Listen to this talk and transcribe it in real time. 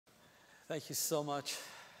Thank you so much,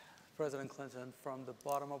 President Clinton, from the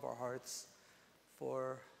bottom of our hearts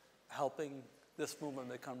for helping this movement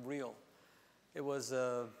become real. It was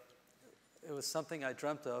something I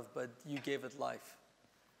dreamt of, but you gave it life.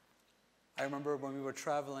 I remember when we were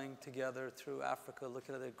traveling together through Africa,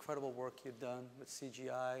 looking at the incredible work you'd done with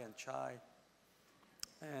CGI and CHI.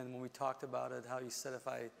 And when we talked about it, how you said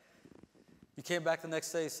you came back the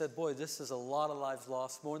next day, you said, boy, this is a lot of lives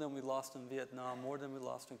lost, more than we lost in Vietnam, more than we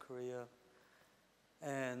lost in Korea.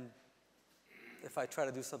 And if I try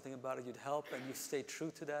to do something about it, you'd help, and you stayed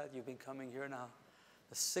true to that. You've been coming here now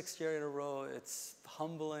the 6th year in a row. It's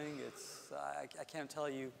humbling. I can't tell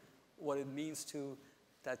you what it means to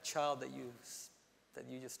that child that you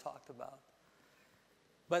just talked about.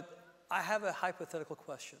 But I have a hypothetical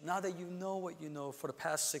question. Now that you know what you know for the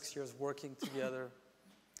past 6 years working together,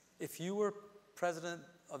 if you were President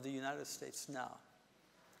of the United States now,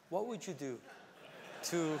 what would you do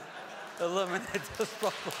to eliminate this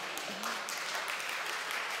problem?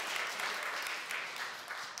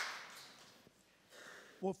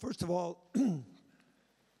 Well, first of all,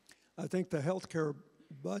 I think the healthcare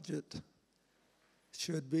budget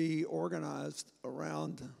should be organized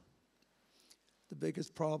around the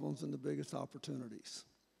biggest problems and the biggest opportunities.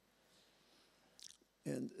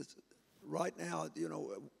 And right now, you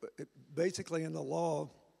know, basically in the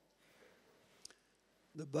law,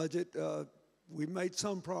 the budget, we made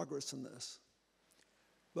some progress in this.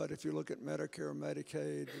 But if you look at Medicare,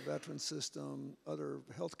 Medicaid, the veteran system, other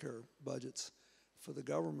healthcare budgets for the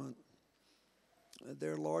government,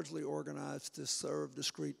 they're largely organized to serve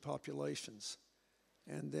discrete populations.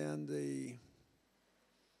 And then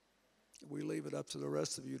we leave it up to the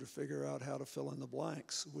rest of you to figure out how to fill in the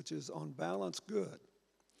blanks, which is on balance good.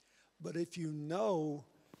 But if you know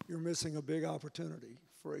you're missing a big opportunity,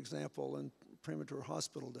 for example, in premature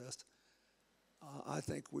hospital deaths, I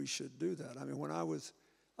think we should do that. I mean, when I was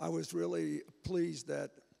really pleased that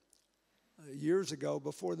years ago,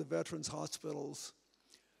 before the veterans hospitals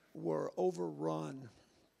were overrun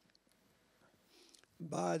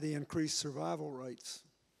by the increased survival rates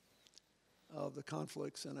of the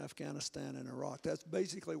conflicts in Afghanistan and Iraq. That's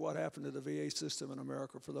basically what happened to the VA system in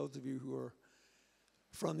America. For those of you who are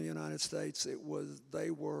from the United States,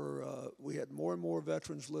 we had more and more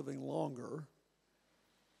veterans living longer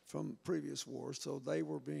from previous wars, so they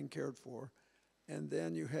were being cared for. And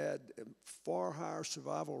then you had far higher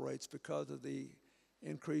survival rates because of the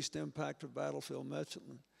increased impact of battlefield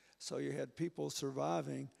medicine. So you had people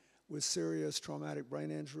surviving with serious traumatic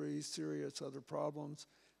brain injuries, serious other problems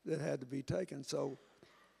that had to be taken. So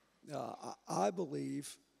I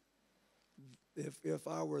believe if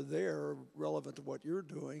I were there, relevant to what you're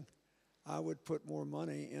doing, I would put more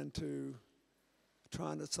money into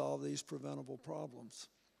trying to solve these preventable problems.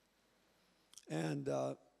 And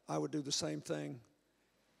I would do the same thing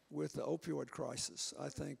with the opioid crisis. I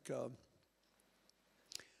think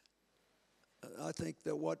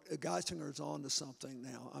that what Geisinger's on to something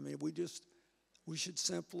now. I mean, we should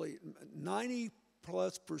simply,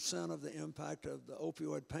 90+% of the impact of the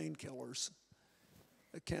opioid painkillers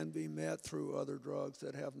can be met through other drugs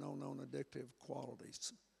that have no known addictive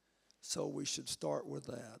qualities. So we should start with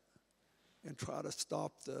that and try to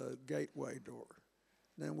stop the gateway door.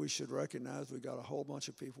 Then we should recognize we got a whole bunch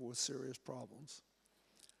of people with serious problems.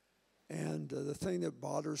 And the thing that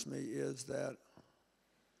bothers me is that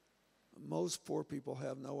most poor people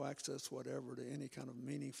have no access whatever to any kind of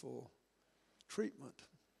meaningful treatment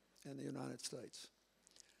in the United States.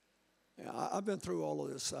 I've been through all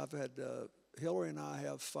of this. I've had, Hillary and I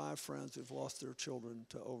have 5 friends who've lost their children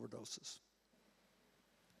to overdoses.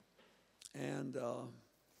 And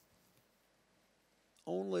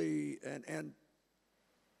and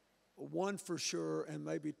one for sure, and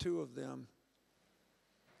maybe 2 of them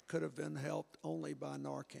could have been helped only by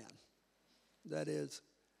Narcan. That is,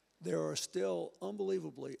 there are still,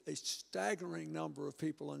 unbelievably, a staggering number of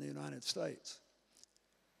people in the United States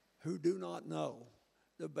who do not know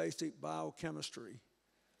the basic biochemistry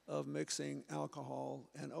of mixing alcohol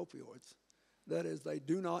and opioids. That is, they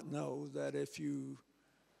do not know that if you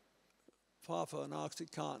pop an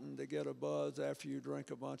OxyContin to get a buzz after you drink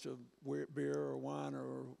a bunch of beer or wine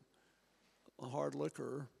or a hard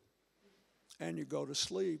liquor, and you go to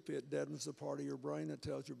sleep, it deadens the part of your brain that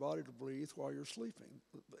tells your body to breathe while you're sleeping.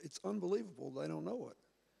 It's unbelievable. They don't know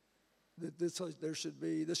it. This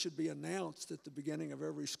should be announced at the beginning of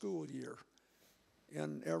every school year,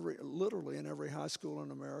 literally in every high school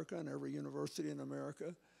in America and every university in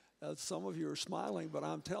America. Some of you are smiling, but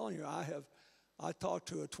I'm telling you, I talked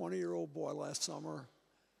to a 20-year-old boy last summer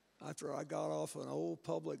after I got off an old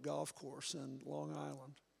public golf course in Long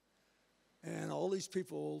Island. And all these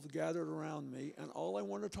people gathered around me, and all I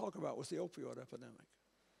wanted to talk about was the opioid epidemic.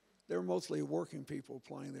 They were mostly working people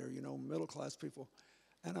playing there, you know, middle-class people.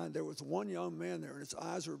 And there was one young man there, and his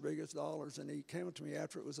eyes were big as dollars, and he came up to me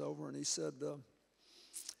after it was over, and he said,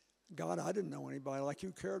 God, I didn't know anybody like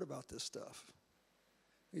you cared about this stuff.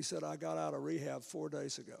 He said, I got out of rehab 4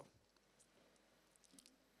 days ago.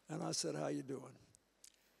 And I said, how you doing?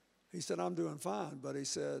 He said, I'm doing fine, but he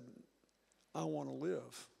said, I want to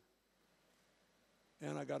live.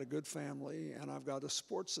 And I got a good family, and I've got a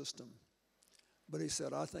support system. But he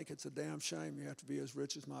said, I think it's a damn shame you have to be as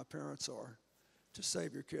rich as my parents are to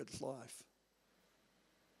save your kid's life.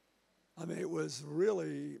 I mean, it was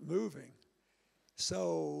really moving.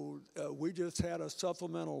 So we just had a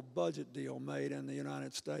supplemental budget deal made in the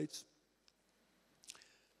United States,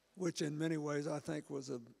 which in many ways I think was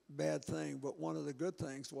a bad thing. But one of the good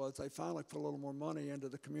things was they finally put a little more money into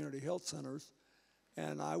the community health centers,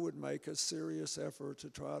 and I would make a serious effort to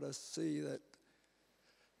try to see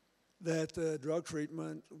that drug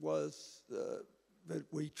treatment was, that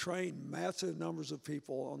we trained massive numbers of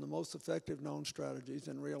people on the most effective known strategies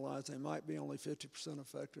and realized they might be only 50%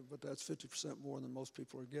 effective, but that's 50% more than most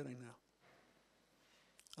people are getting now.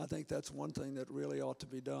 I think that's one thing that really ought to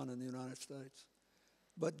be done in the United States.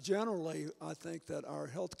 But generally, I think that our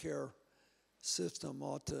healthcare system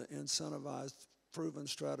ought to incentivize proven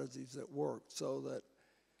strategies that work, so that,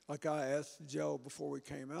 like I asked Joe before we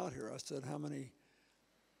came out here, I said, how many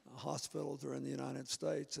hospitals are in the United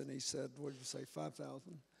States? And he said, what did you say, 5,000?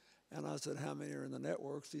 And I said, how many are in the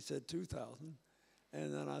networks? He said, 2,000.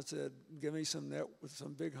 And then I said, give me some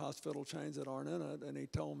big hospital chains that aren't in it. And he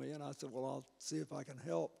told me, and I said, well, I'll see if I can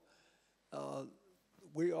help.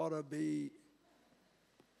 We ought to be,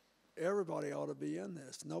 everybody ought to be in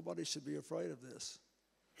this. Nobody should be afraid of this.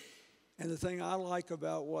 And the thing I like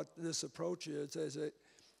about what this approach is that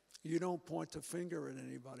you don't point the finger at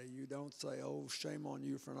anybody. You don't say, oh, shame on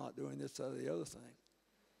you for not doing this, that, or the other thing.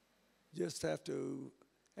 You just have to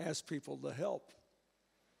ask people to help.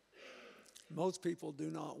 Most people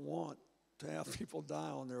do not want to have people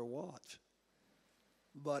die on their watch.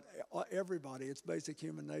 But everybody, it's basic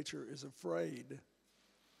human nature, is afraid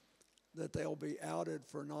that they'll be outed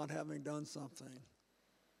for not having done something.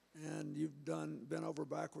 And you've been over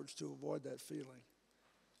backwards to avoid that feeling.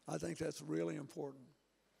 I think that's really important.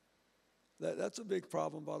 That's a big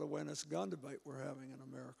problem, by the way, in this gun debate we're having in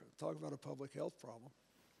America. Talk about a public health problem.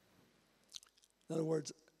 In other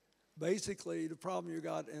words, basically the problem you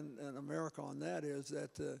got in America on that is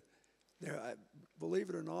that believe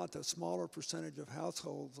it or not, a smaller percentage of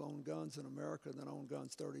households own guns in America than owned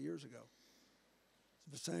guns 30 years ago. It's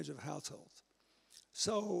the percentage of households.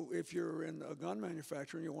 So if you're in a gun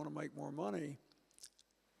manufacturer and you want to make more money,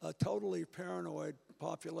 a totally paranoid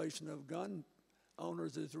population of gun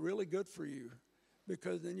owners is really good for you,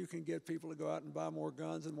 because then you can get people to go out and buy more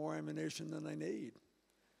guns and more ammunition than they need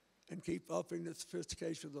and keep upping the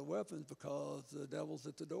sophistication of the weapons, because the devil's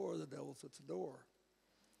at the door, the devil's at the door.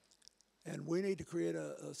 And we need to create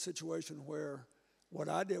a situation where what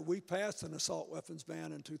I did, we passed an assault weapons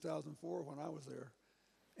ban in 2004 when I was there,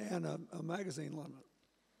 and a magazine limit.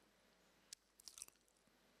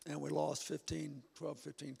 And we lost 12,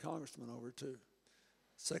 15 congressmen over it too.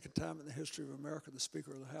 Second time in the history of America the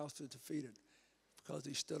Speaker of the House is defeated because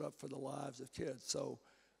he stood up for the lives of kids. So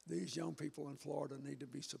these young people in Florida need to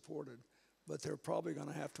be supported, but they're probably going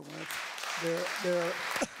to have to win.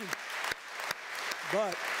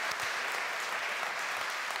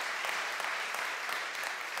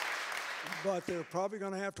 But they're probably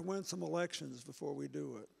going to have to win some elections before we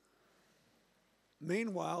do it.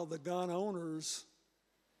 Meanwhile, the gun owners,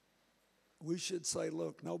 we should say,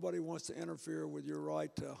 look, nobody wants to interfere with your right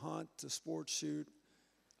to hunt, to sport shoot,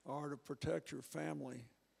 or to protect your family,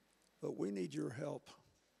 but we need your help.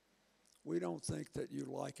 We don't think that you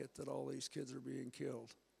like it that all these kids are being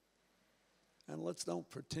killed. And let's don't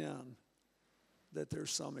pretend that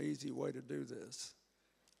there's some easy way to do this.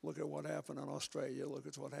 Look at what happened in Australia. Look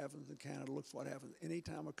at what happens in Canada. Look at what happens.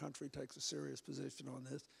 Anytime a country takes a serious position on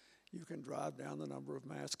this, you can drive down the number of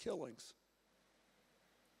mass killings.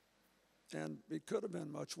 And it could have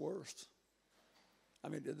been much worse. I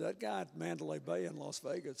mean, that guy at Mandalay Bay in Las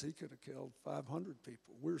Vegas, he could have killed 500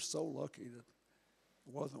 people. We're so lucky that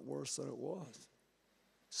it wasn't worse than it was.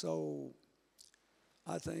 So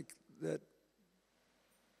I think that,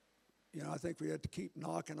 I think we have to keep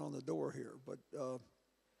knocking on the door here. But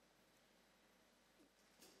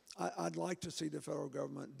I'd like to see the federal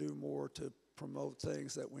government do more to promote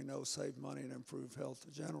things that we know save money and improve health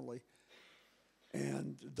generally.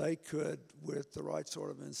 And they could, with the right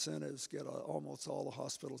sort of incentives, get almost all the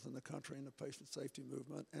hospitals in the country in the patient safety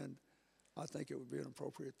movement. And I think it would be an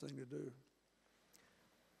appropriate thing to do.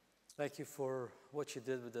 Thank you for what you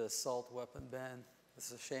did with the assault weapon ban.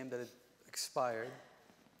 It's a shame that it expired,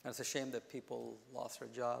 and it's a shame that people lost their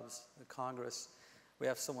jobs in Congress. We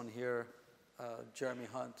have someone here, Jeremy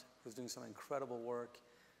Hunt, who's doing some incredible work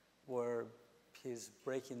where he's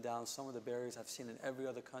breaking down some of the barriers I've seen in every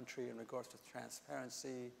other country in regards to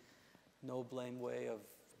transparency, no blame way of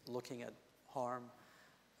looking at harm.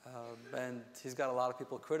 And he's got a lot of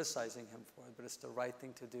people criticizing him for it, but it's the right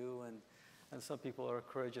thing to do, and some people are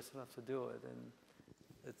courageous enough to do it, and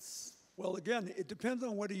it's... Well, again, it depends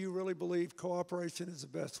on whether you really believe cooperation is the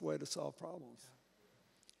best way to solve problems,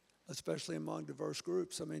 especially among diverse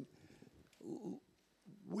groups. I mean,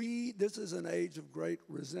 this is an age of great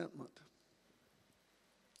resentment.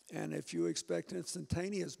 And if you expect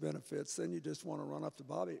instantaneous benefits, then you just want to run up the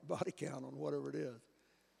body count on whatever it is.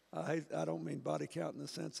 I don't mean body count in the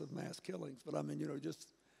sense of mass killings, but I mean, just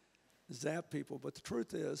zap people. But the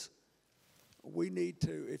truth is, we need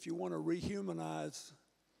to, if you want to rehumanize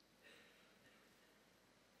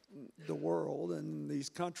the world and these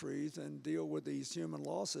countries and deal with these human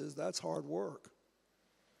losses, that's hard work.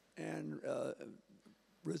 And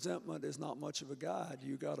resentment is not much of a guide.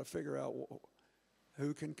 You got to figure out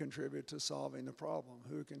who can contribute to solving the problem,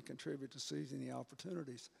 who can contribute to seizing the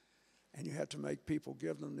opportunities. And you have to make people,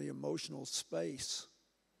 give them the emotional space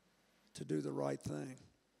to do the right thing.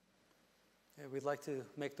 Yeah, we'd like to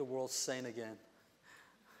make the world sane again.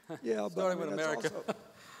 Yeah, but Starting with America.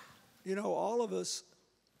 Also, all of us,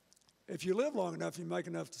 if you live long enough, you make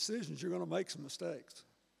enough decisions, you're going to make some mistakes.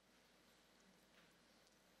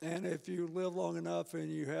 And if you live long enough and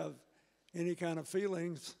you have any kind of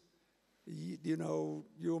feelings,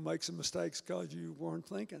 you'll make some mistakes because you weren't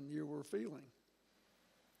thinking, you were feeling.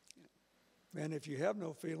 And if you have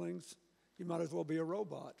no feelings, you might as well be a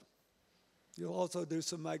robot. You'll also do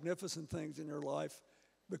some magnificent things in your life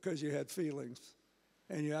because you had feelings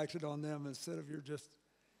and you acted on them instead of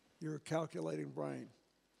your calculating brain.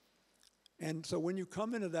 And so when you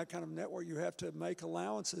come into that kind of network, you have to make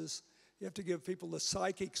allowances. You have to give people the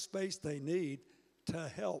psychic space they need to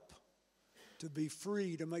help, to be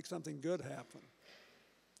free, to make something good happen.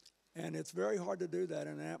 And it's very hard to do that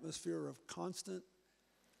in an atmosphere of constant,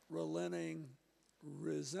 relenting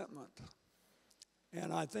resentment.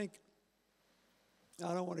 And I think,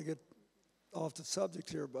 I don't want to get off the subject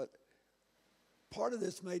here, but part of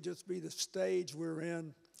this may just be the stage we're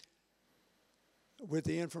in with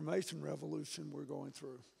the information revolution we're going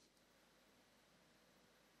through.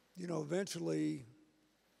 Eventually,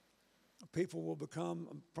 people will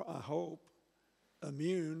become, I hope,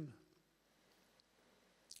 immune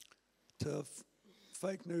to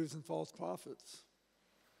fake news and false prophets,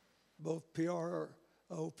 both PROPHET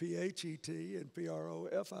and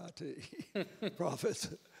PROFIT prophets.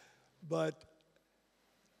 But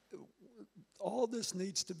all this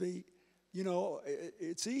needs to be,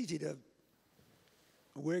 it's easy to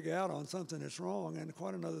wig out on something that's wrong and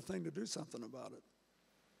quite another thing to do something about it.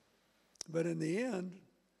 But in the end,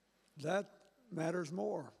 that matters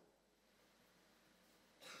more.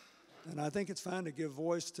 And I think it's fine to give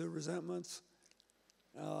voice to resentments,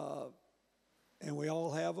 and we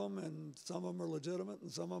all have them, and some of them are legitimate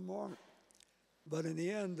and some of them aren't. But in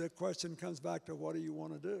the end, the question comes back to what do you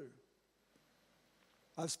want to do?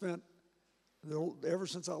 I've spent, ever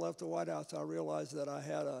since I left the White House, I realized that I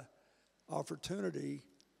had an opportunity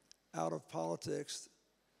out of politics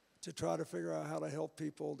to try to figure out how to help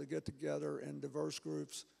people to get together in diverse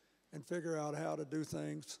groups and figure out how to do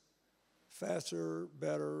things faster,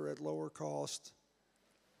 better, at lower cost.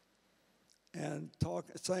 And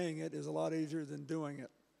saying it is a lot easier than doing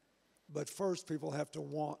it. But first, people have to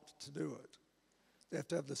want to do it. They have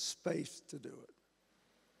to have the space to do it,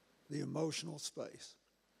 the emotional space.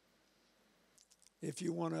 If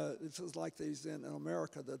you want to, this is like these in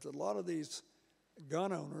America, that a lot of these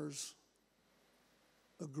gun owners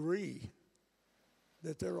agree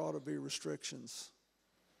that there ought to be restrictions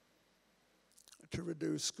to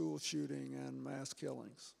reduce school shooting and mass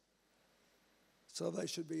killings. So they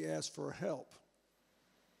should be asked for help.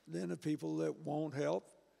 Then the people that won't help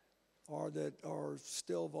or that are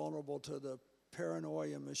still vulnerable to the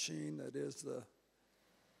paranoia machine that is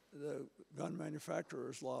the gun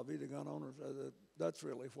manufacturers' lobby, the gun owners, that's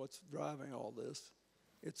really what's driving all this.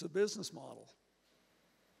 It's a business model.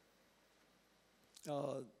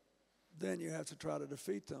 Then you have to try to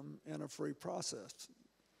defeat them in a free process.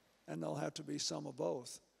 And there'll have to be some of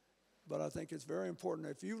both. But I think it's very important.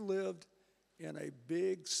 If you lived in a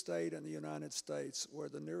big state in the United States where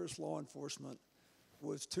the nearest law enforcement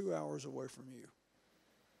was 2 hours away from you,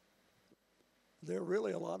 There are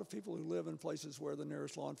really a lot of people who live in places where the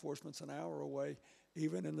nearest law enforcement's an hour away,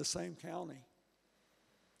 even in the same county.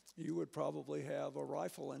 You would probably have a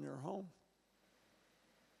rifle in your home,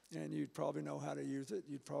 and you'd probably know how to use it.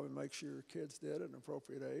 You'd probably make sure your kids did at an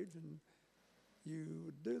appropriate age, and you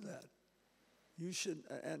would do that. You should,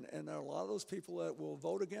 and there are a lot of those people that will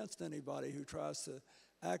vote against anybody who tries to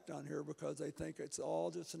act on here because they think it's all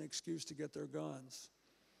just an excuse to get their guns.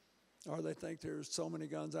 Or they think there's so many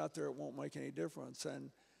guns out there it won't make any difference. And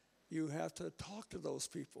you have to talk to those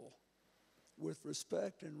people with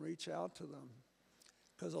respect and reach out to them.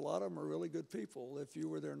 Because a lot of them are really good people. If you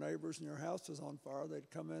were their neighbors and your house was on fire, they'd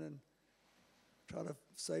come in and try to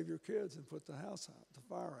save your kids and put the house out, the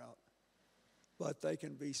fire out. But they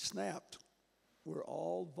can be snapped. We're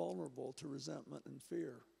all vulnerable to resentment and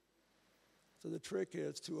fear. So the trick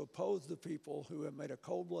is to oppose the people who have made a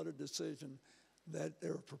cold-blooded decision that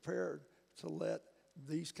they're prepared to let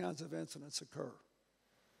these kinds of incidents occur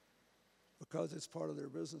because it's part of their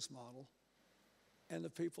business model, and the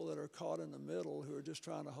people that are caught in the middle who are just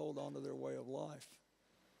trying to hold on to their way of life.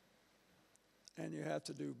 And you have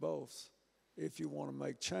to do both if you want to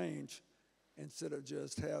make change instead of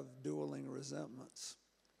just have dueling resentments.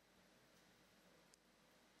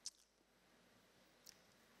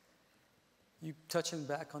 You touching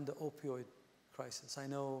back on the opioid crisis. I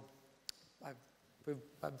know I've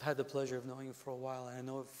had the pleasure of knowing you for a while, and I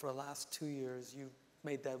know for the last 2 years you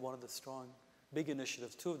made that one of the strong, big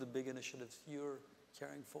initiatives, two of the big initiatives you're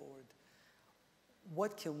carrying forward.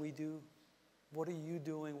 What can we do? What are you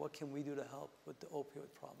doing? What can we do to help with the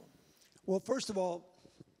opioid problem? Well, first of all,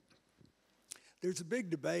 there's a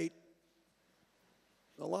big debate.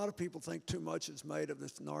 A lot of people think too much is made of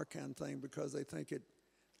this Narcan thing because they think it,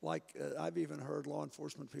 I've even heard law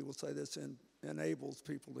enforcement people say this enables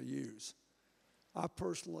people to use. I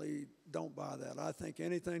personally don't buy that. I think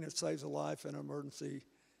anything that saves a life in an emergency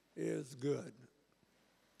is good.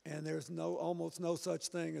 And there's almost no such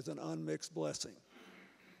thing as an unmixed blessing.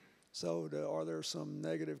 So are there some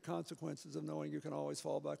negative consequences of knowing you can always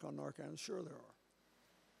fall back on Narcan? Sure there are.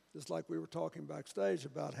 Just like we were talking backstage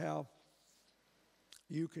about how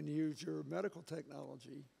you can use your medical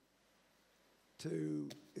technology to,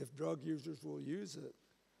 if drug users will use it,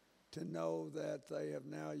 to know that they have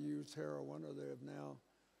now used heroin or they have now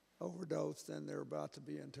overdosed and they're about to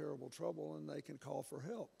be in terrible trouble and they can call for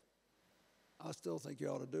help. I still think you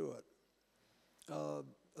ought to do it.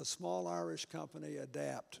 A small Irish company,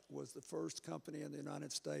 Adapt, was the first company in the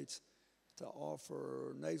United States to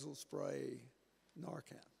offer nasal spray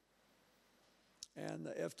Narcan. And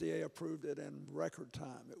the FDA approved it in record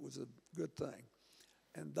time. It was a good thing.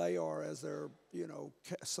 And they are, as their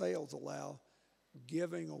sales allow,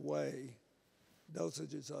 giving away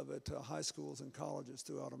dosages of it to high schools and colleges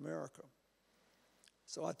throughout America.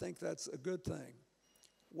 So I think that's a good thing.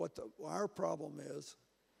 What our problem is,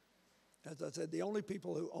 as I said, the only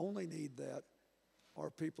people who only need that are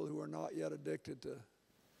people who are not yet addicted to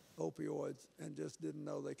opioids and just didn't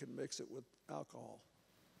know they could mix it with alcohol.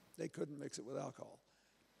 They couldn't mix it with alcohol.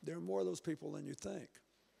 There are more of those people than you think.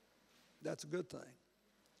 That's a good thing.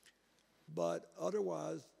 But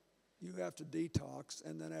otherwise, you have to detox,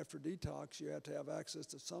 and then after detox, you have to have access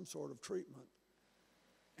to some sort of treatment.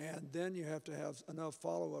 And then you have to have enough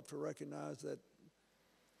follow-up to recognize that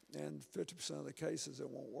in 50% of the cases it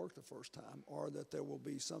won't work the first time, or that there will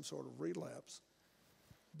be some sort of relapse.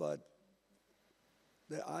 But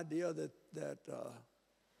the idea that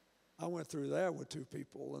I went through that with two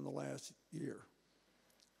people in the last year,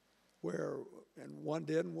 and one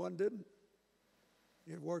did and one didn't.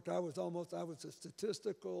 It worked. I was a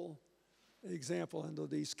statistical example into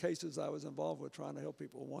these cases I was involved with trying to help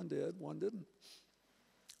people. One did, one didn't.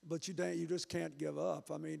 But you just can't give up.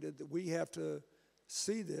 I mean, we have to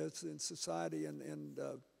see this in society and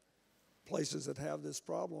places that have this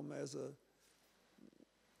problem as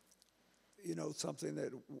something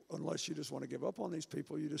that, unless you just want to give up on these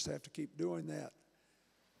people, you just have to keep doing that.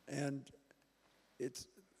 And it's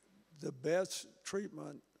the best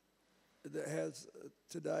treatment that has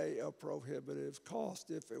today a prohibitive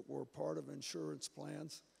cost. If it were part of insurance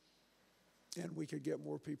plans and we could get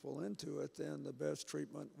more people into it, then the best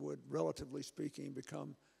treatment would, relatively speaking,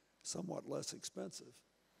 become somewhat less expensive.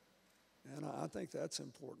 And I think that's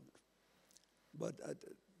important. But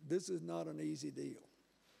this is not an easy deal.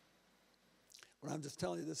 But I'm just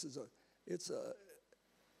telling you,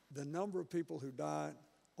 the number of people who die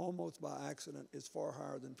almost by accident is far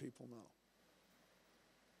higher than people know.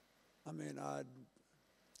 I mean,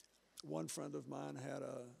 one friend of mine had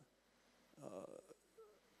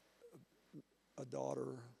a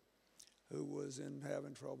daughter who was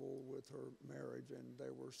having trouble with her marriage, and they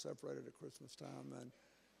were separated at Christmas time, and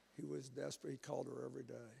he was desperate. He called her every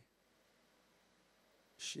day.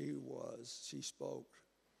 She spoke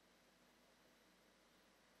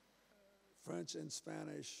French and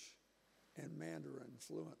Spanish and Mandarin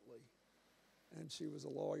fluently, and she was a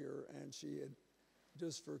lawyer, and she had,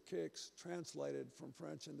 just for kicks, translated from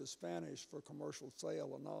French into Spanish for commercial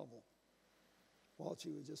sale a novel while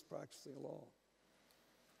she was just practicing law.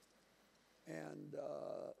 And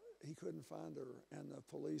he couldn't find her, and the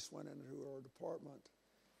police went into her apartment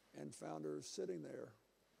and found her sitting there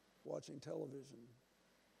watching television,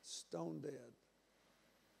 stone dead,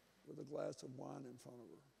 with a glass of wine in front of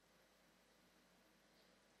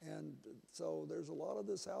her. And so there's a lot of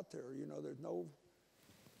this out there. You know, there's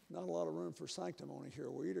not a lot of room for sanctimony here.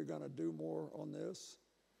 We're either going to do more on this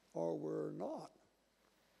or we're not.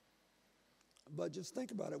 But just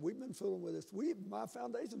think about it. We've been fooling with this. My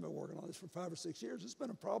foundation's been working on this for 5 or 6 years. It's been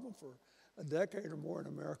a problem for a decade or more in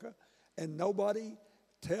America. And nobody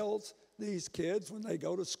tells these kids when they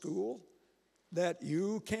go to school that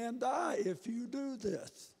you can die if you do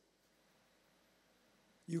this.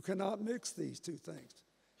 You cannot mix these two things.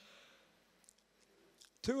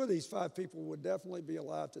 2 of these 5 people would definitely be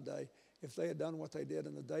alive today if they had done what they did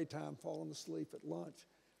in the daytime, fallen asleep at lunch.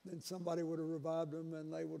 Then somebody would have revived them,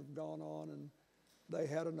 and they would have gone on, and they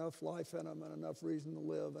had enough life in them and enough reason to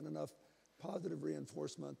live and enough positive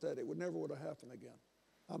reinforcement that it never would have happened again.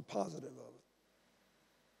 I'm positive of it.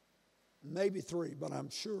 Maybe 3, but I'm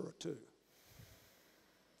sure of 2.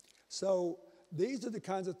 So these are the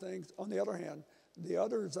kinds of things. On the other hand, the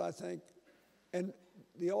others, I think, and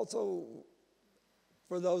also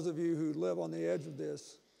for those of you who live on the edge of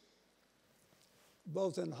this,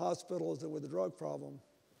 both in hospitals and with the drug problem,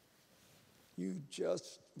 you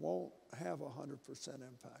just won't have 100%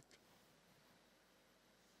 impact.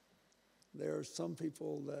 There are some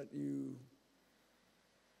people that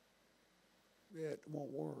it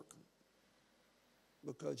won't work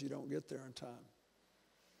because you don't get there in time.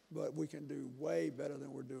 But we can do way better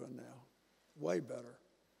than we're doing now, way better.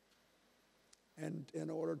 And in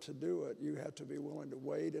order to do it, you have to be willing to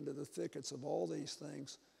wade into the thickets of all these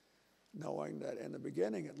things, knowing that in the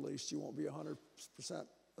beginning at least you won't be 100%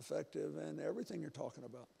 effective in everything you're talking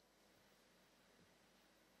about.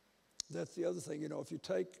 That's the other thing. You know, if you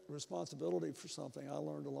take responsibility for something, I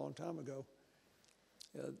learned a long time ago,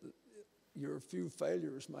 your few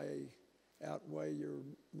failures may outweigh your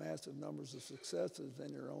massive numbers of successes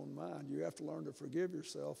in your own mind. You have to learn to forgive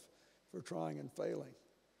yourself for trying and failing.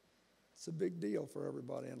 It's a big deal for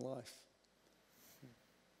everybody in life.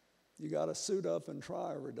 You got to suit up and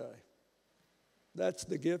try every day. That's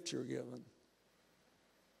the gift you're given.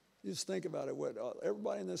 You just think about it.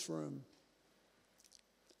 Everybody in this room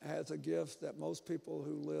has a gift that most people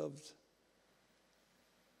who lived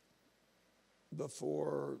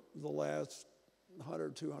before the last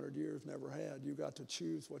 100, 200 years never had. You got to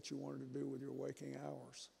choose what you wanted to do with your waking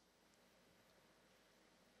hours.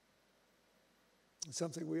 It's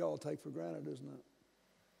something we all take for granted, isn't it?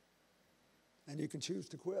 And you can choose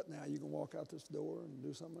to quit now. You can walk out this door and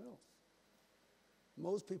do something else.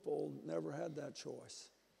 Most people never had that choice.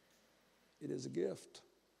 It is a gift.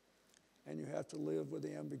 And you have to live with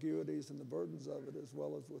the ambiguities and the burdens of it as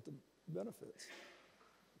well as with the benefits.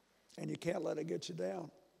 And you can't let it get you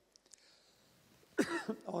down.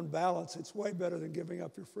 On balance, it's way better than giving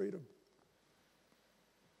up your freedom,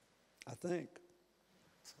 I think.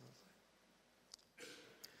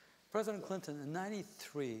 President Clinton, in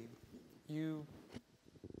 '93, you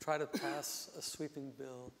tried to pass a sweeping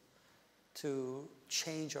bill to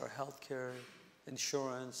change our healthcare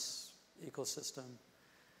insurance ecosystem.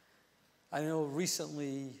 I know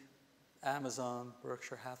recently Amazon,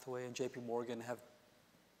 Berkshire Hathaway, and JP Morgan have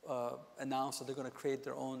announced that they're going to create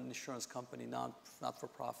their own insurance company, not for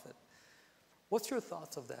profit. What's your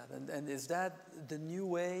thoughts of that? And is that the new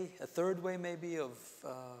way, a third way maybe, of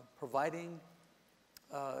providing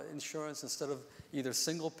insurance instead of either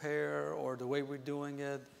single payer or the way we're doing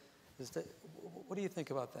it? What do you think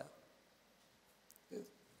about that?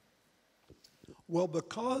 Well,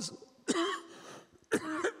 because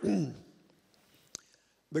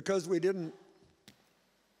we didn't,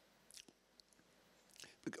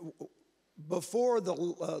 before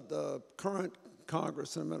the current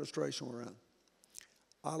Congress and administration we're in,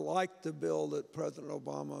 I liked the bill that President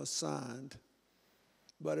Obama signed,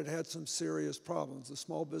 but it had some serious problems. The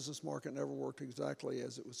small business market never worked exactly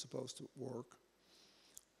as it was supposed to work.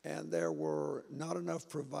 And there were not enough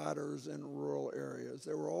providers in rural areas.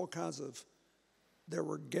 There were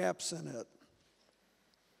gaps in it.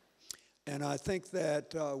 And I think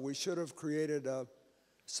that we should have created a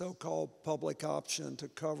so-called public option to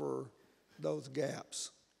cover those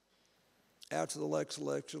gaps. After the last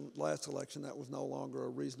election, that was no longer a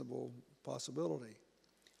reasonable possibility.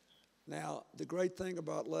 Now, the great thing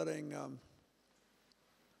about letting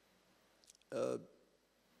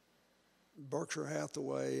Berkshire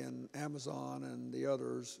Hathaway and Amazon and the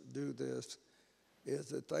others do this is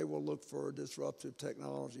that they will look for disruptive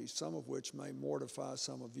technology, some of which may mortify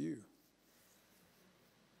some of you.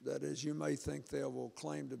 That is, you may think they will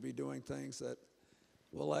claim to be doing things that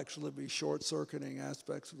will actually be short-circuiting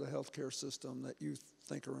aspects of the healthcare system that you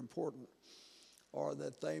think are important, or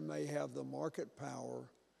that they may have the market power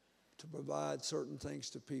to provide certain things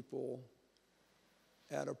to people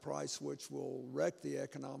at a price which will wreck the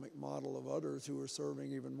economic model of others who are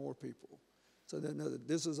serving even more people. So then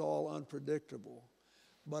this is all unpredictable.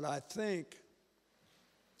 But I think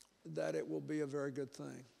that it will be a very good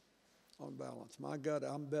thing on balance. My gut,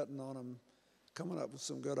 I'm betting on them coming up with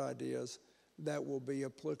some good ideas that will be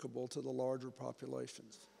applicable to the larger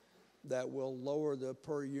populations, that will lower the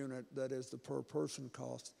per unit, that is the per person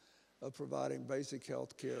cost of providing basic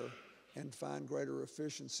health care and find greater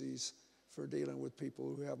efficiencies for dealing with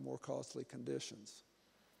people who have more costly conditions.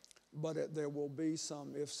 But there will be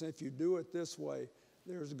some, if you do it this way,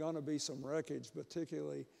 there's going to be some wreckage,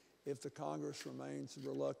 particularly if the Congress remains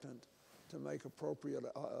reluctant to make appropriate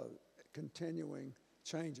continuing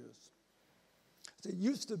changes. It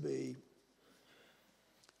used to be,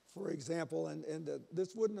 for example, and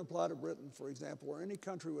this wouldn't apply to Britain, for example, or any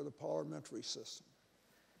country with a parliamentary system.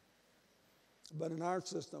 But in our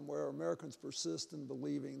system, where Americans persist in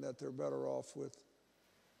believing that they're better off with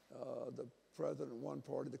the president in one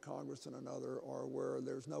party, the Congress in another, or where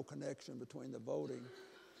there's no connection between the voting,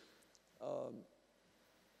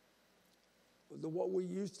 what we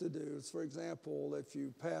used to do is, for example, if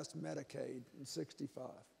you passed Medicaid in 65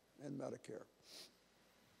 and Medicare,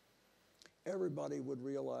 everybody would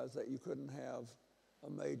realize that you couldn't have a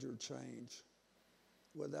major change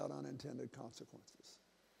without unintended consequences.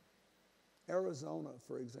 Arizona,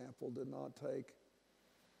 for example, did not take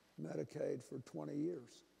Medicaid for 20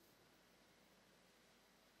 years.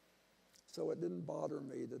 So it didn't bother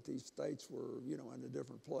me that these states were, in a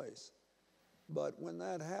different place. But when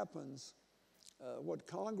that happens, what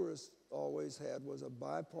Congress always had was a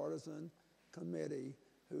bipartisan committee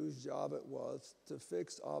whose job it was to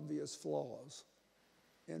fix obvious flaws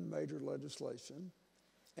in major legislation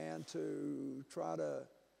and to try to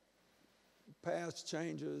pass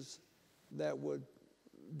changes that would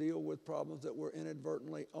deal with problems that were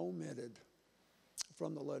inadvertently omitted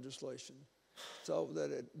from the legislation. So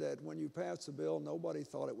that when you passed the bill, nobody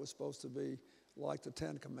thought it was supposed to be like the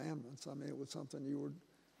Ten Commandments. I mean, it was something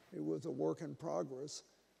it was a work in progress,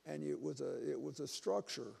 and it was a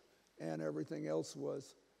structure, and everything else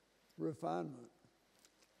was refinement.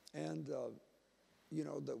 And,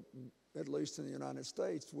 at least in the United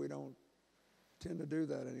States, we don't tend to do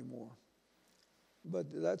that anymore. But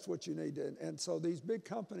that's what you need to, and so these big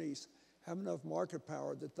companies have enough market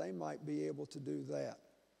power that they might be able to do that.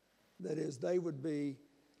 That is,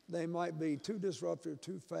 they might be too disruptive,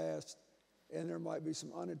 too fast, and there might be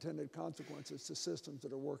some unintended consequences to systems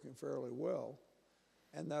that are working fairly well,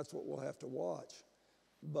 and that's what we'll have to watch.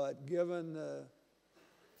 But given the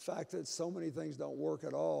fact that so many things don't work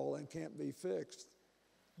at all and can't be fixed,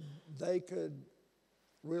 they could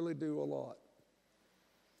really do a lot.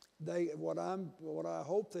 What I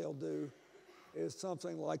hope they'll do is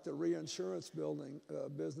something like the reinsurance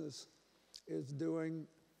business is doing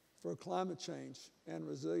for climate change and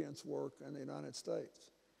resilience work in the United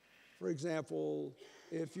States. For example,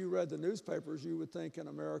 if you read the newspapers, you would think in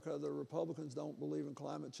America the Republicans don't believe in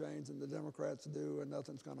climate change and the Democrats do and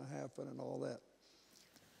nothing's going to happen and all that.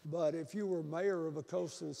 But if you were mayor of a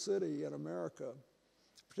coastal city in America,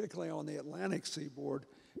 particularly on the Atlantic seaboard,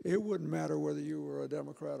 it wouldn't matter whether you were a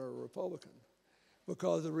Democrat or a Republican,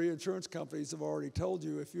 because the reinsurance companies have already told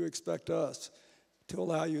you, if you expect us to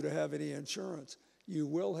allow you to have any insurance, you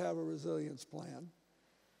will have a resilience plan,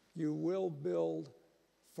 you will build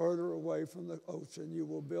further away from the ocean, you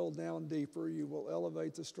will build down deeper, you will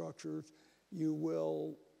elevate the structures, you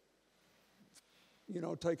will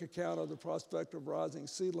take account of the prospect of rising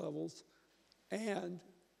sea levels, and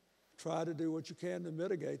try to do what you can to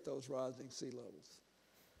mitigate those rising sea levels.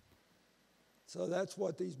 So that's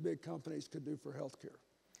what these big companies could do for healthcare.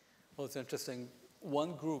 Well, it's interesting.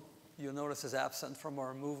 One group you'll notice is absent from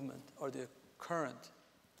our movement are the current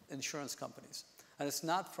insurance companies. And it's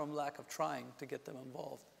not from lack of trying to get them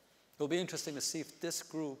involved. It'll be interesting to see if this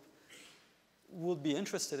group would be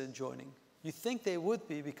interested in joining. You think they would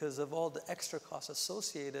be because of all the extra costs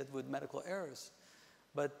associated with medical errors.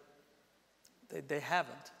 But They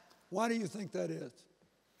haven't. Why do you think that is?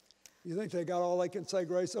 You think they got all they can say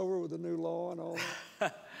grace over with the new law and all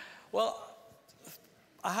that? Well,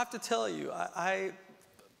 I have to tell you,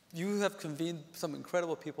 you have convened some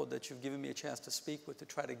incredible people that you've given me a chance to speak with to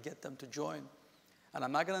try to get them to join. And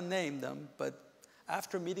I'm not going to name them, but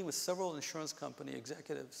after meeting with several insurance company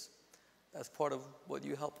executives as part of what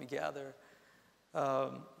you helped me gather,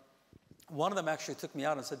 one of them actually took me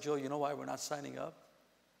out and said, Joe, you know why we're not signing up?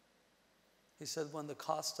 He said, when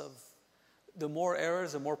the more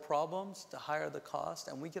errors, the more problems, the higher the cost,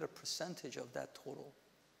 and we get a percentage of that total.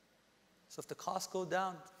 So if the costs go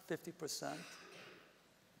down 50%,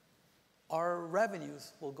 our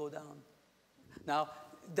revenues will go down. Now,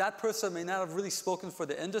 that person may not have really spoken for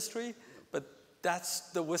the industry, but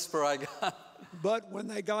that's the whisper I got. But when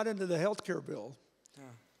they got into the health care bill,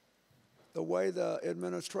 the way the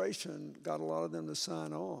administration got a lot of them to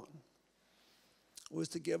sign on was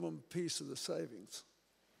to give them a piece of the savings.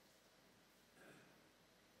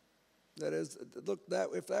 That is, look,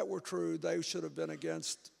 if that were true, they should have been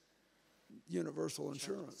against universal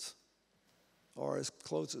insurance, or as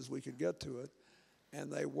close as we could get to it. And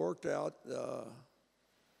they worked out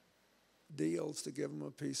deals to give them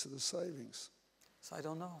a piece of the savings. So I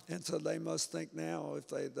don't know. And so they must think now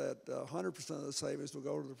that 100% of the savings will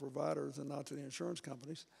go to the providers and not to the insurance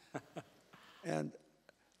companies. And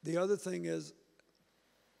the other thing is,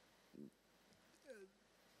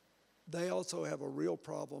 they also have a real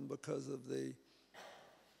problem because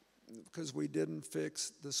we didn't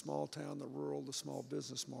fix the small town, the rural, the small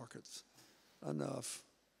business markets enough.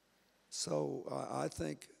 So I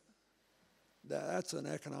think that's an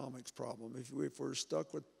economics problem. If we're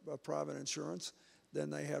stuck with private insurance, then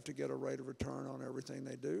they have to get a rate of return on everything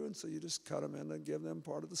they do, and so you just cut them in and give them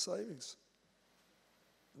part of the savings.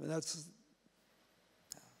 I mean,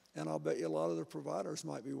 and I'll bet you a lot of the providers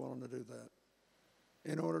might be willing to do that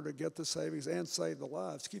in order to get the savings and save the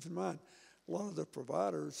lives. Keep in mind, a lot of the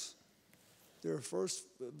providers, their first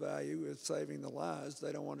value is saving the lives.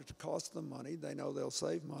 They don't want it to cost them money. They know they'll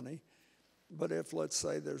save money. But if, let's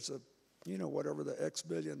say, there's whatever the X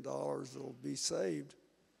billion dollars will be saved,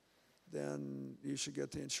 then you should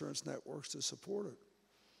get the insurance networks to support it.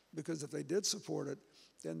 Because if they did support it,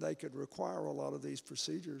 then they could require a lot of these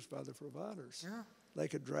procedures by the providers. Yeah. They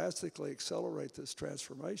could drastically accelerate this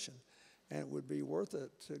transformation, and it would be worth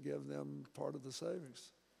it to give them part of the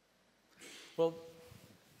savings. Well,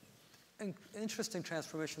 interesting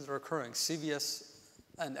transformations are occurring. CVS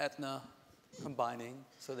and Aetna combining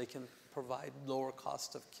so they can provide lower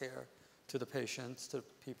cost of care to the patients, to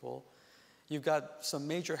people. You've got some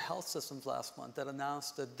major health systems last month that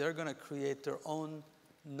announced that they're going to create their own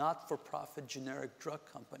not-for-profit generic drug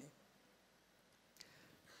company.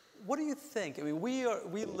 What do you think? I mean, we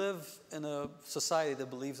live in a society that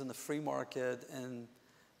believes in the free market and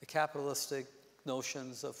the capitalistic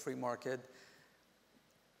notions of free market.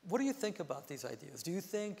 What do you think about these ideas? Do you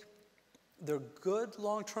think they're good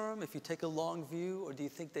long-term if you take a long view, or do you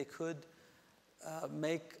think they could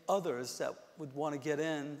make others that would want to get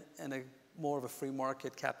in a more of a free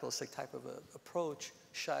market, capitalistic type of approach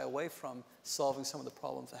shy away from solving some of the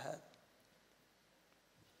problems ahead?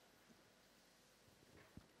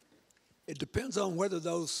 It depends on whether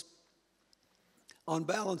those, on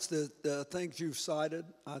balance, the things you've cited,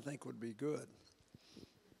 I think would be good.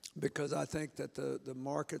 Because I think that the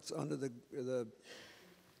markets under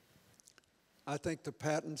I think the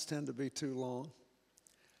patents tend to be too long.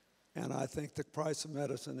 And I think the price of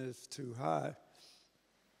medicine is too high.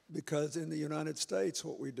 Because in the United States,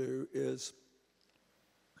 what we do is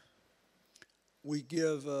we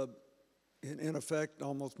give, in effect,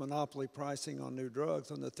 almost monopoly pricing on new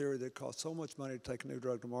drugs on the theory that it costs so much money to take a new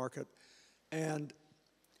drug to market. And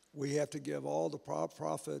we have to give all the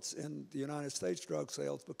profits in the United States drug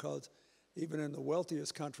sales, because even in the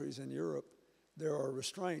wealthiest countries in Europe, there are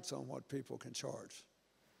restraints on what people can charge.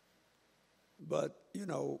 But,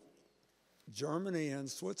 Germany and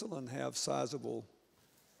Switzerland have sizable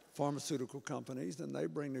pharmaceutical companies, and they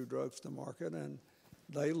bring new drugs to market, and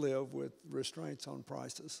they live with restraints on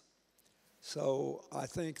prices. So I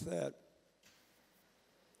think that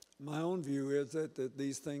my own view is that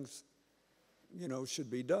these things, should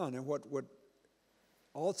be done. And what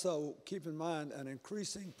also keep in mind, an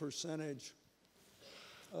increasing percentage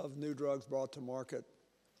of new drugs brought to market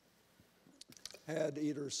had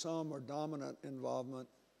either some or dominant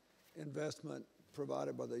investment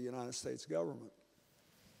provided by the United States government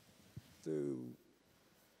through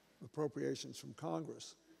appropriations from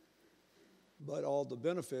Congress. But all the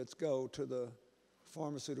benefits go to the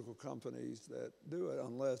pharmaceutical companies that do it,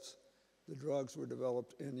 unless the drugs were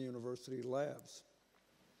developed in university labs.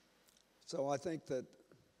 So I think that,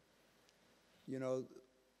 you know,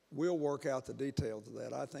 we'll work out the details of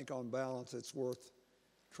that. I think on balance it's worth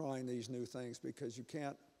trying these new things because you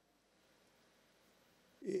can't,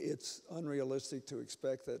 it's unrealistic to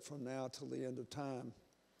expect that from now till the end of time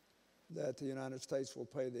that the United States will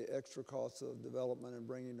pay the extra costs of development and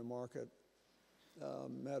bringing to market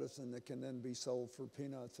medicine that can then be sold for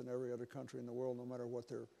peanuts in every other country in the world, no matter what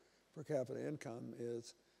their per capita income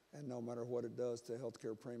is, and no matter what it does to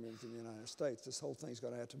healthcare premiums in the United States. This whole thing's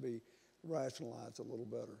going to have to be rationalized a little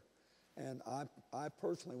better. And I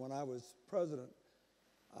personally, when I was president,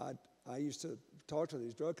 I used to talk to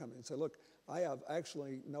these drug companies and say, look, I have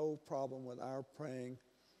actually no problem with our paying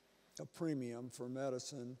a premium for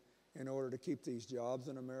medicine in order to keep these jobs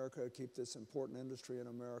in America, keep this important industry in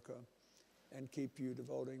America, and keep you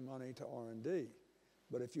devoting money to R&D.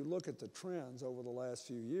 But if you look at the trends over the last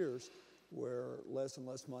few years, where less and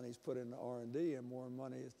less money is put into R&D and more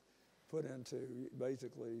money is put into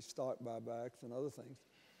basically stock buybacks and other things,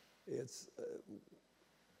 it's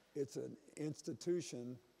an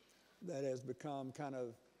institution that has become kind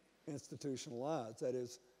of institutionalized, that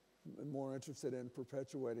is more interested in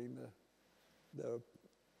perpetuating the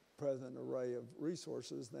present array of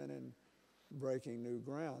resources than in breaking new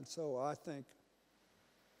ground. So I think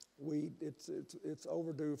it's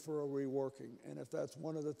overdue for a reworking. And if that's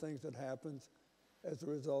one of the things that happens as a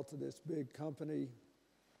result of this big company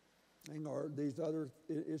thing or these other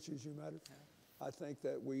issues you mentioned, I think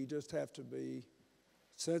that we just have to be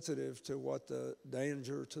sensitive to what the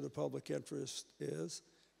danger to the public interest is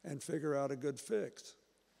and figure out a good fix.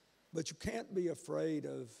 But you can't be afraid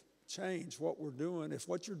of change. What we're doing, if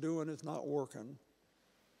what you're doing is not working,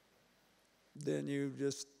 then you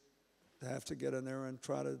just have to get in there and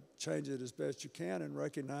try to change it as best you can and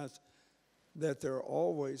recognize that there are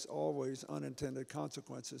always, always unintended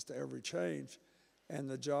consequences to every change, and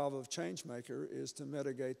the job of change maker is to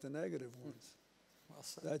mitigate the negative ones. Well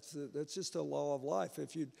said. That's just a law of life.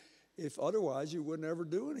 If otherwise, you would never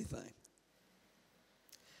do anything.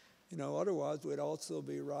 You know, otherwise we'd also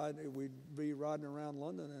be riding around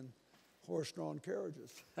London in horse-drawn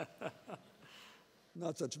carriages.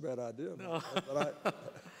 Not such a bad idea. No. But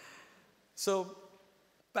So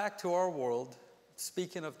back to our world,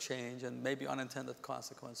 speaking of change and maybe unintended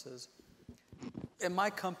consequences, in my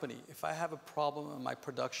company, if I have a problem in my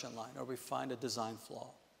production line or we find a design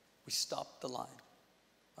flaw, we stop the line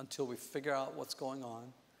until we figure out what's going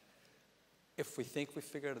on. If we think we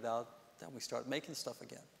figured it out, then we start making stuff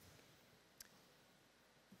again.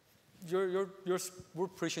 We're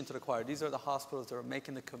preaching to the choir. These are the hospitals that are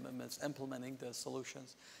making the commitments, implementing the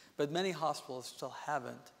solutions. But many hospitals still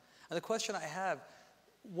haven't. And the question I have,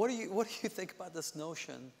 what do you think about this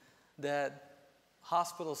notion that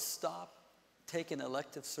hospitals stop taking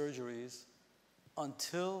elective surgeries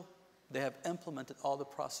until they have implemented all the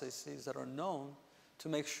processes that are known to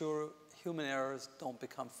make sure human errors don't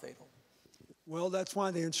become fatal? Well, that's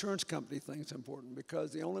why the insurance company thing is important,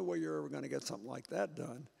 because the only way you're ever going to get something like that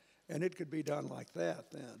done, and it could be done like that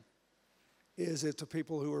then, is if the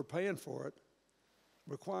people who are paying for it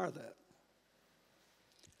require that.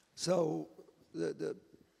 So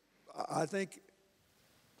I think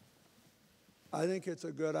it's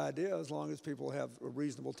a good idea as long as people have a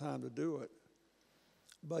reasonable time to do it.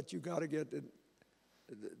 But you got to get it.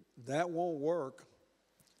 That won't work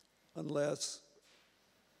unless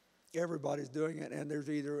everybody's doing it, and there's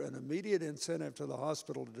either an immediate incentive to the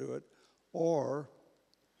hospital to do it, or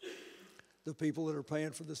the people that are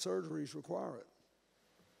paying for the surgeries require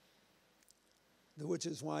it. Which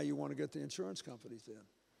is why you want to get the insurance companies in.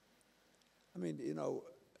 I mean, you know,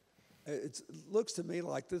 it looks to me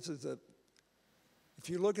like this is if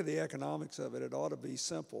you look at the economics of it, it ought to be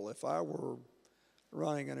simple. If I were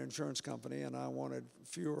running an insurance company and I wanted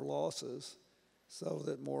fewer losses so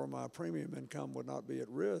that more of my premium income would not be at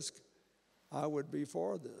risk, I would be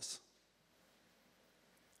for this.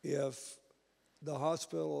 If the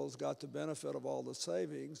hospitals got the benefit of all the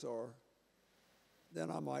savings,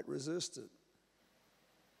 then I might resist it.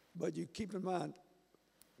 But you keep in mind,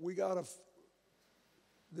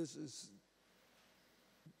 this is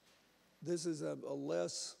a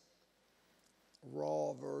less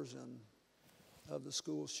raw version of the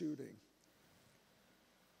school shooting.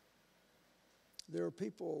 There are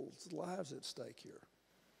people's lives at stake here.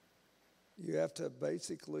 You have to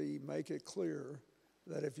basically make it clear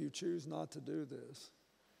that if you choose not to do this,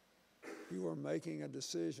 you are making a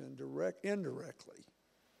decision indirectly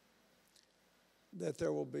that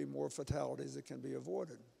there will be more fatalities that can be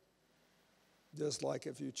avoided. Just like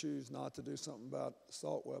if you choose not to do something about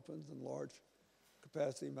assault weapons and large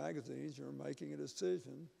capacity magazines, you're making a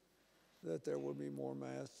decision that there would be more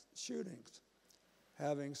mass shootings.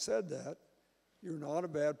 Having said that, you're not a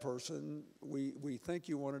bad person. We think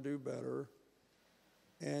you want to do better,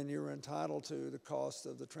 and you're entitled to the cost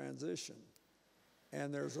of the transition.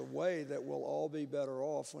 And there's a way that we'll all be better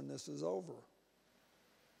off when this is over.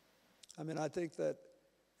 I mean, I think that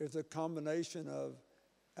if the combination of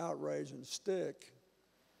outrage and stick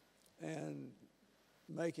and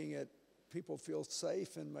making it, people feel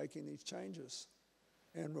safe in making these changes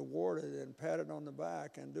and rewarded and patted on the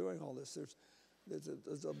back and doing all this,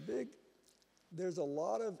 there's a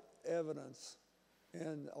lot of evidence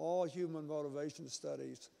in all human motivation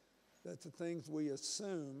studies that the things we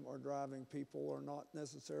assume are driving people are not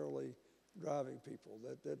necessarily driving people,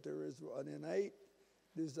 that there is an innate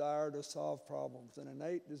desire to solve problems, an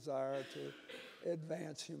innate desire to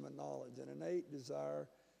advance human knowledge, an innate desire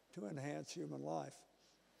to enhance human life.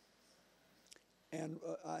 And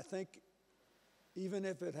I think even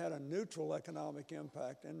if it had a neutral economic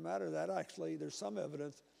impact, and matter that actually there's some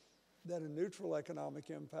evidence that a neutral economic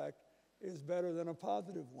impact is better than a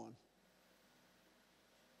positive one.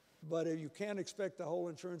 But you can't expect the whole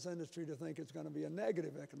insurance industry to think it's going to be a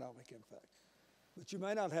negative economic impact. But you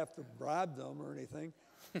may not have to bribe them or anything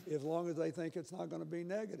as long as they think it's not going to be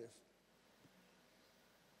negative.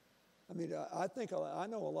 I mean, I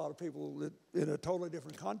know a lot of people that, in a totally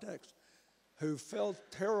different context, who felt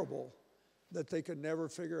terrible that they could never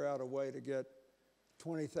figure out a way to get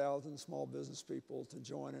 20,000 small business people to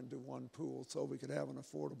join into one pool so we could have an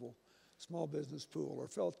affordable small business pool, or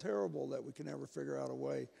felt terrible that we could never figure out a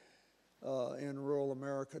way in rural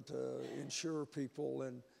America to insure people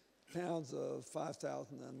in towns of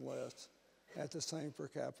 5,000 and less at the same per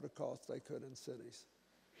capita cost they could in cities.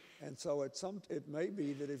 And so it may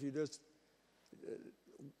be that if you just,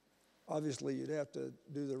 obviously you'd have to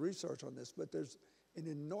do the research on this, but there's an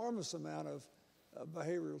enormous amount of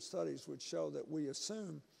behavioral studies which show that we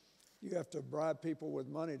assume you have to bribe people with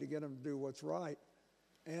money to get them to do what's right.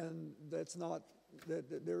 And that's not,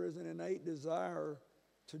 that there is an innate desire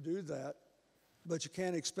to do that, but you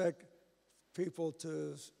can't expect people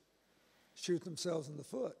to shoot themselves in the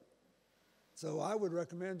foot. So I would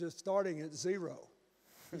recommend just starting at zero.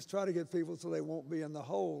 Just try to get people so they won't be in the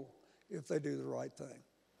hole if they do the right thing.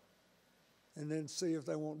 And then see if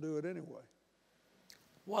they won't do it anyway.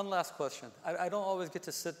 One last question. I don't always get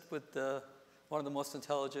to sit with one of the most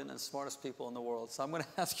intelligent and smartest people in the world, so I'm going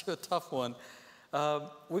to ask you a tough one.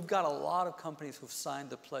 We've got a lot of companies who've signed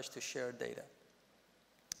the pledge to share data.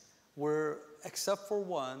 Except for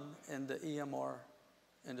one in the EMR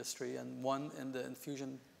industry and one in the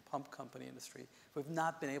infusion pump company industry, we've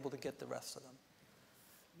not been able to get the rest of them.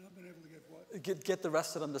 Not been able to get what? Get the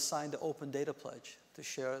rest of them to sign the open data pledge to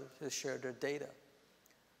share their data.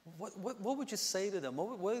 What would you say to them?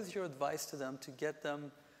 What is your advice to them to get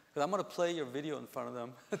them, because I'm going to play your video in front of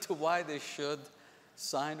them, to why they should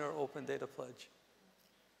sign our open data pledge?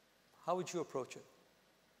 How would you approach it?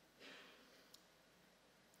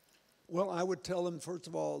 Well, I would tell them, first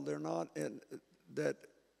of all, they're not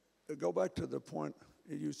go back to the point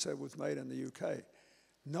you said was made in the UK.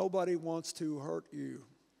 Nobody wants to hurt you.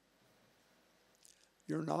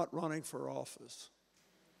 You're not running for office.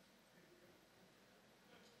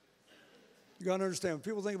 You got to understand, when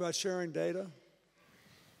people think about sharing data,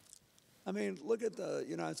 I mean, look at the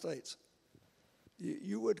United States.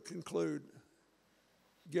 You would conclude,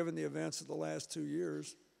 given the events of the last 2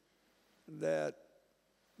 years, that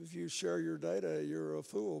if you share your data, you're a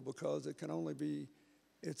fool, because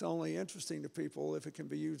it's only interesting to people if it can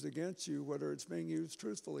be used against you, whether it's being used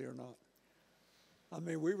truthfully or not. I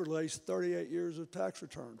mean, we released 38 years of tax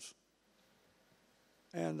returns,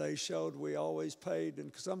 and they showed we always paid,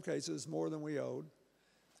 in some cases, more than we owed,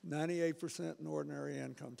 98% in ordinary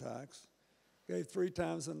income tax, gave 3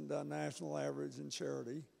 times the national average in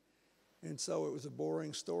charity, and so it was a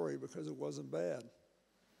boring story because it wasn't bad.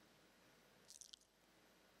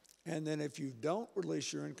 And then if you don't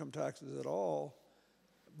release your income taxes at all,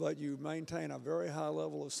 but you maintain a very high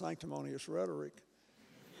level of sanctimonious rhetoric,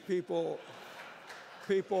 people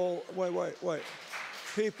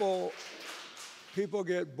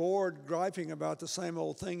get bored griping about the same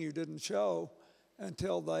old thing you didn't show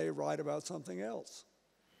until they write about something else.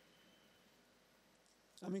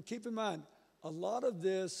 I mean, keep in mind, a lot of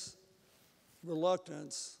this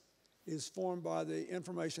reluctance is formed by the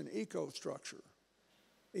information eco-structure.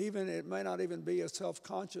 It may not even be a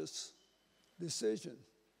self-conscious decision.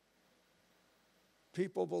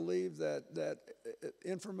 People believe that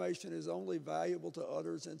information is only valuable to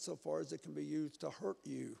others insofar as it can be used to hurt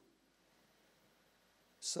you.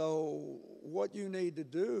 So what you need to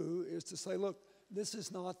do is to say, look, this is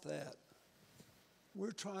not that.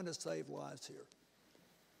 We're trying to save lives here.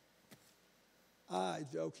 I,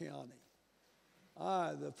 Joe Kiani,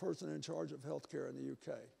 I, the person in charge of healthcare in the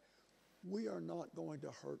UK, we are not going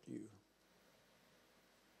to hurt you.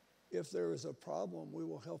 If there is a problem, we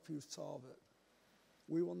will help you solve it.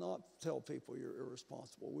 We will not tell people you're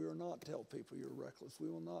irresponsible. We will not tell people you're reckless. We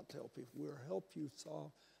will not tell people. We will help you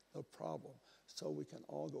solve the problem so we can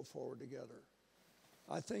all go forward together.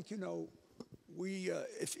 I think, you know,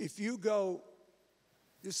 if you go,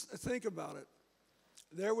 just think about it,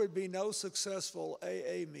 there would be no successful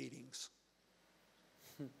AA meetings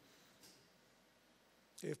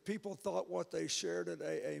if people thought what they shared at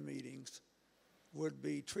AA meetings would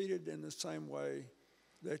be treated in the same way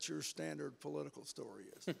that your standard political story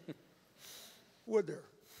is. Would there?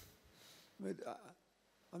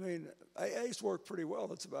 I mean, AA's worked pretty well.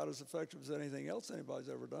 It's about as effective as anything else anybody's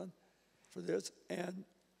ever done for this. And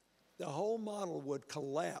the whole model would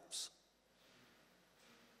collapse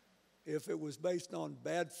if it was based on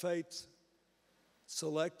bad faith,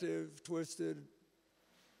 selective, twisted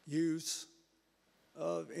use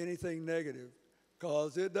of anything negative,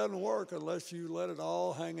 because it doesn't work unless you let it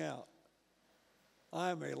all hang out.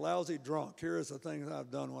 I'm a lousy drunk. Here's the things I've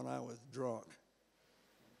done when I was drunk.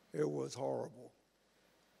 It was horrible.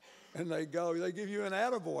 And they give you an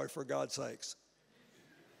attaboy, for God's sakes.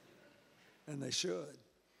 And they should.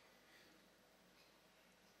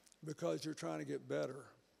 Because you're trying to get better.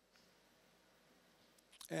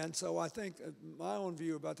 And so I think my own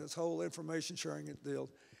view about this whole information sharing deal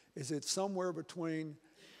is it's somewhere between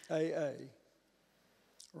AA,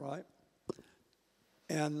 right?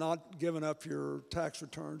 And not giving up your tax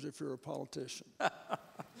returns if you're a politician.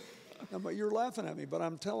 Now, but you're laughing at me, but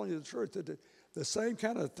I'm telling you the truth, that the same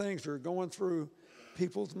kind of things are going through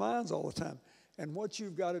people's minds all the time. And what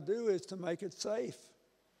you've got to do is to make it safe.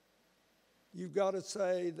 You've got to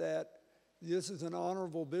say that this is an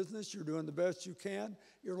honorable business. You're doing the best you can.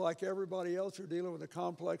 You're like everybody else. You're dealing with a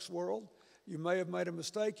complex world. You may have made a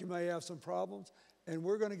mistake. You may have some problems. And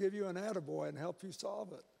we're going to give you an attaboy and help you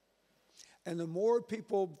solve it. And the more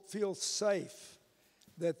people feel safe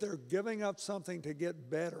that they're giving up something to get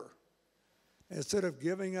better, instead of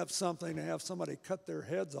giving up something to have somebody cut their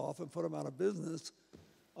heads off and put them out of business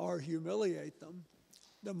or humiliate them,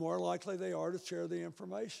 the more likely they are to share the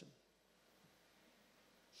information.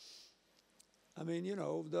 I mean, you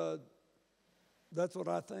know, that's what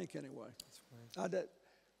I think anyway. That's right.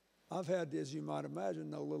 I've had, as you might imagine,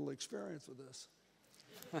 no little experience with this.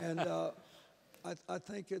 And I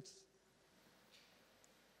think it's,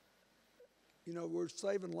 you know, we're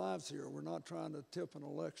saving lives here. We're not trying to tip an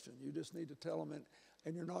election. You just need to tell them,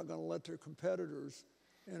 and you're not going to let their competitors,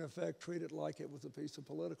 in effect, treat it like it was a piece of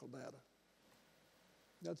political data.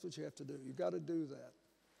 That's what you have to do. You've got to do that.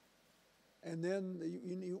 And then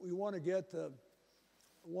you want to get the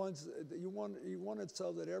ones that you want it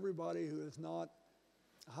so that everybody who is not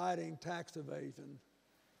hiding tax evasion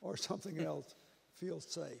or something else feels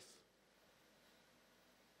safe.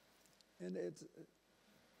 And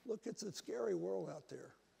look, it's a scary world out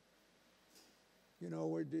there. You know,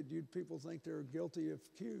 where people think they're guilty if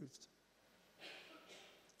accused.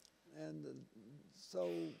 And so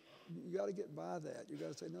you got to get by that. You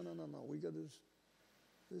got to say, no. We got to.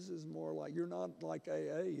 This is more like, you're not like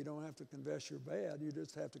AA. You don't have to confess you're bad. You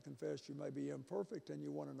just have to confess you may be imperfect and you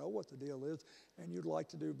want to know what the deal is and you'd like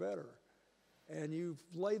to do better. And you've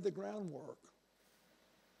laid the groundwork.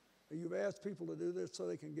 You've asked people to do this so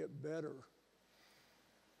they can get better.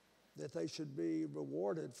 That they should be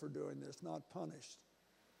rewarded for doing this, not punished.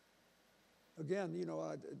 Again, you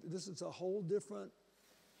know, this is a whole different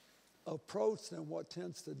approach than what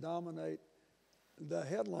tends to dominate the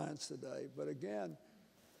headlines today. But again,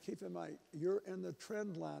 keep in mind, you're in the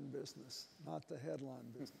trend line business, not the headline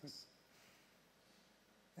business.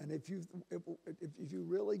 And if you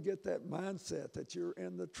really get that mindset that you're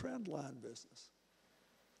in the trend line business,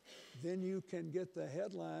 then you can get the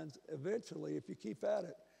headlines eventually. If you keep at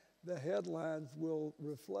it, the headlines will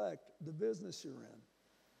reflect the business you're in.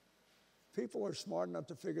 People are smart enough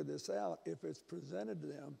to figure this out if it's presented to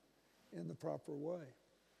them in the proper way.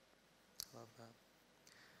 Love that.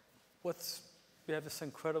 We have this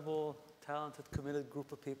incredible, talented, committed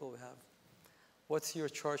group of people we have. What's your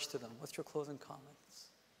charge to them? What's your closing comments?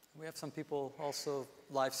 We have some people also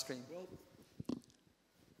live stream. Well,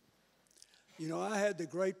 you know, I had the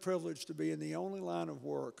great privilege to be in the only line of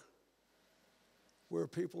work where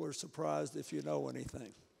people are surprised if you know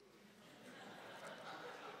anything.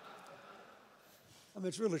 I mean,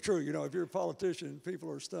 it's really true. You know, if you're a politician, people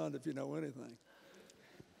are stunned if you know anything.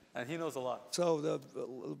 And he knows a lot. So the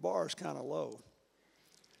bar is kind of low.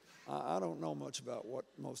 I don't know much about what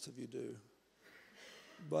most of you do.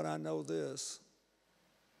 But I know this,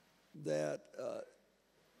 that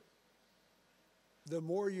the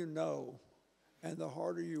more you know and the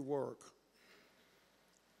harder you work,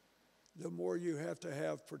 the more you have to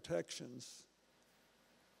have protections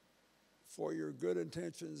for your good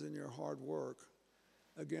intentions and your hard work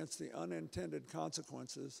against the unintended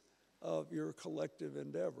consequences of your collective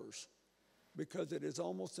endeavors. Because it is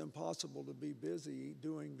almost impossible to be busy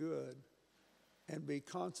doing good and be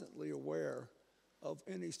constantly aware of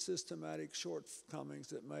any systematic shortcomings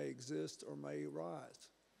that may exist or may arise.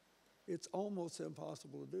 It's almost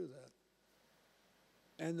impossible to do that.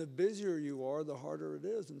 And the busier you are, the harder it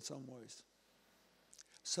is in some ways.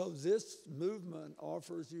 So this movement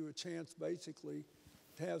offers you a chance basically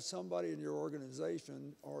to have somebody in your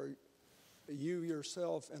organization or you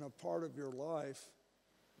yourself in a part of your life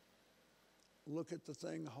look at the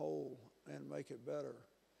thing whole and make it better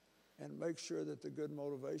and make sure that the good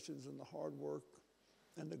motivations and the hard work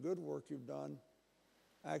and the good work you've done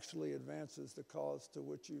actually advances the cause to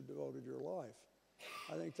which you devoted your life.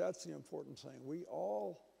 I think that's the important thing. We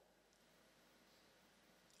all,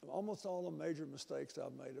 almost all the major mistakes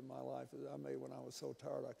I've made in my life, I made when I was so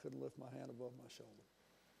tired I couldn't lift my hand above my shoulder.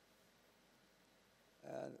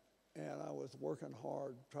 And I was working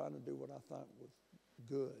hard trying to do what I thought was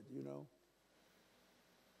good, you know.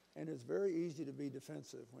 And it's very easy to be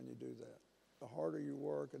defensive when you do that. The harder you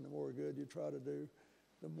work and the more good you try to do,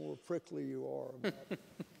 the more prickly you are about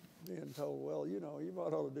being told, well, you know, you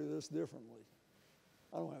might ought to do this differently.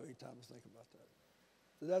 I don't have any time to think about that.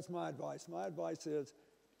 So that's my advice. My advice is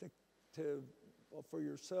for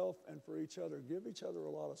yourself and for each other, give each other a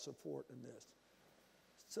lot of support in this.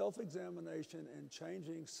 Self-examination and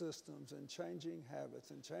changing systems and changing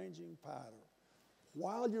habits and changing patterns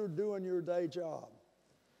while you're doing your day job.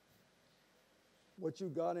 What you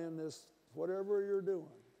got in this, whatever you're doing,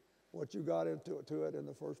 what you got into it in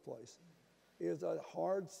the first place, is a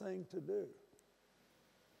hard thing to do.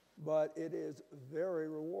 But it is very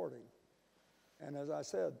rewarding. And as I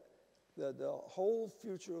said, the whole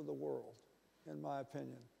future of the world, in my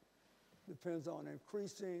opinion, depends on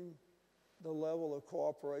increasing the level of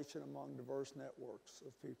cooperation among diverse networks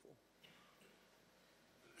of people.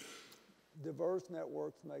 Diverse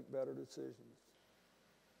networks make better decisions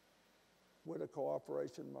with a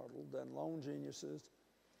cooperation model than lone geniuses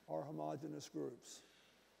or homogeneous groups.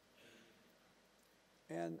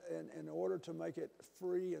 And in order to make it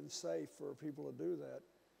free and safe for people to do that,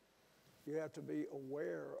 you have to be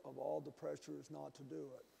aware of all the pressures not to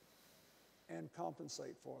do it and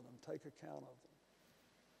compensate for them, take account of them.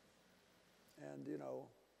 And, you know,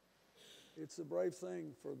 it's a brave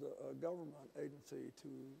thing for the government agency to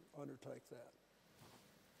undertake that.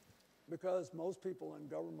 Because most people in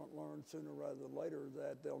government learn sooner rather than later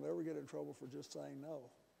that they'll never get in trouble for just saying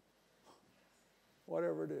no.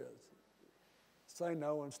 Whatever it is. Say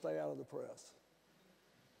no and stay out of the press.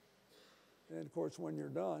 And of course, when you're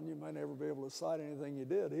done, you may never be able to cite anything you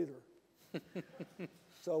did either.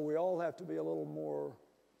 So we all have to be a little more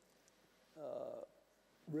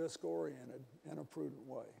risk-oriented in a prudent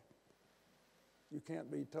way. You can't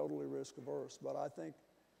be totally risk-averse, but I think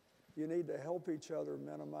you need to help each other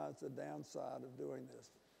minimize the downside of doing this.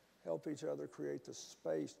 Help each other create the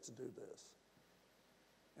space to do this.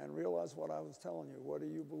 And realize what I was telling you, whether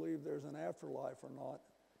you believe there's an afterlife or not,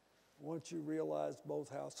 once you realize both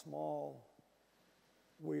how small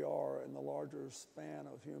we are in the larger span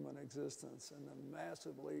of human existence and the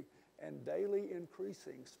massively and daily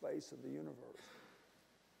increasing space of the universe,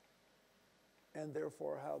 and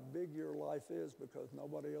therefore how big your life is because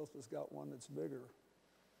nobody else has got one that's bigger,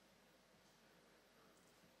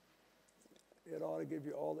 it ought to give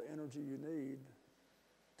you all the energy you need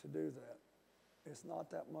to do that. It's not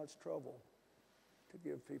that much trouble to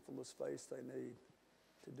give people the space they need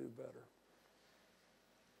to do better.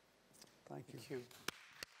 Thank you. Thank you.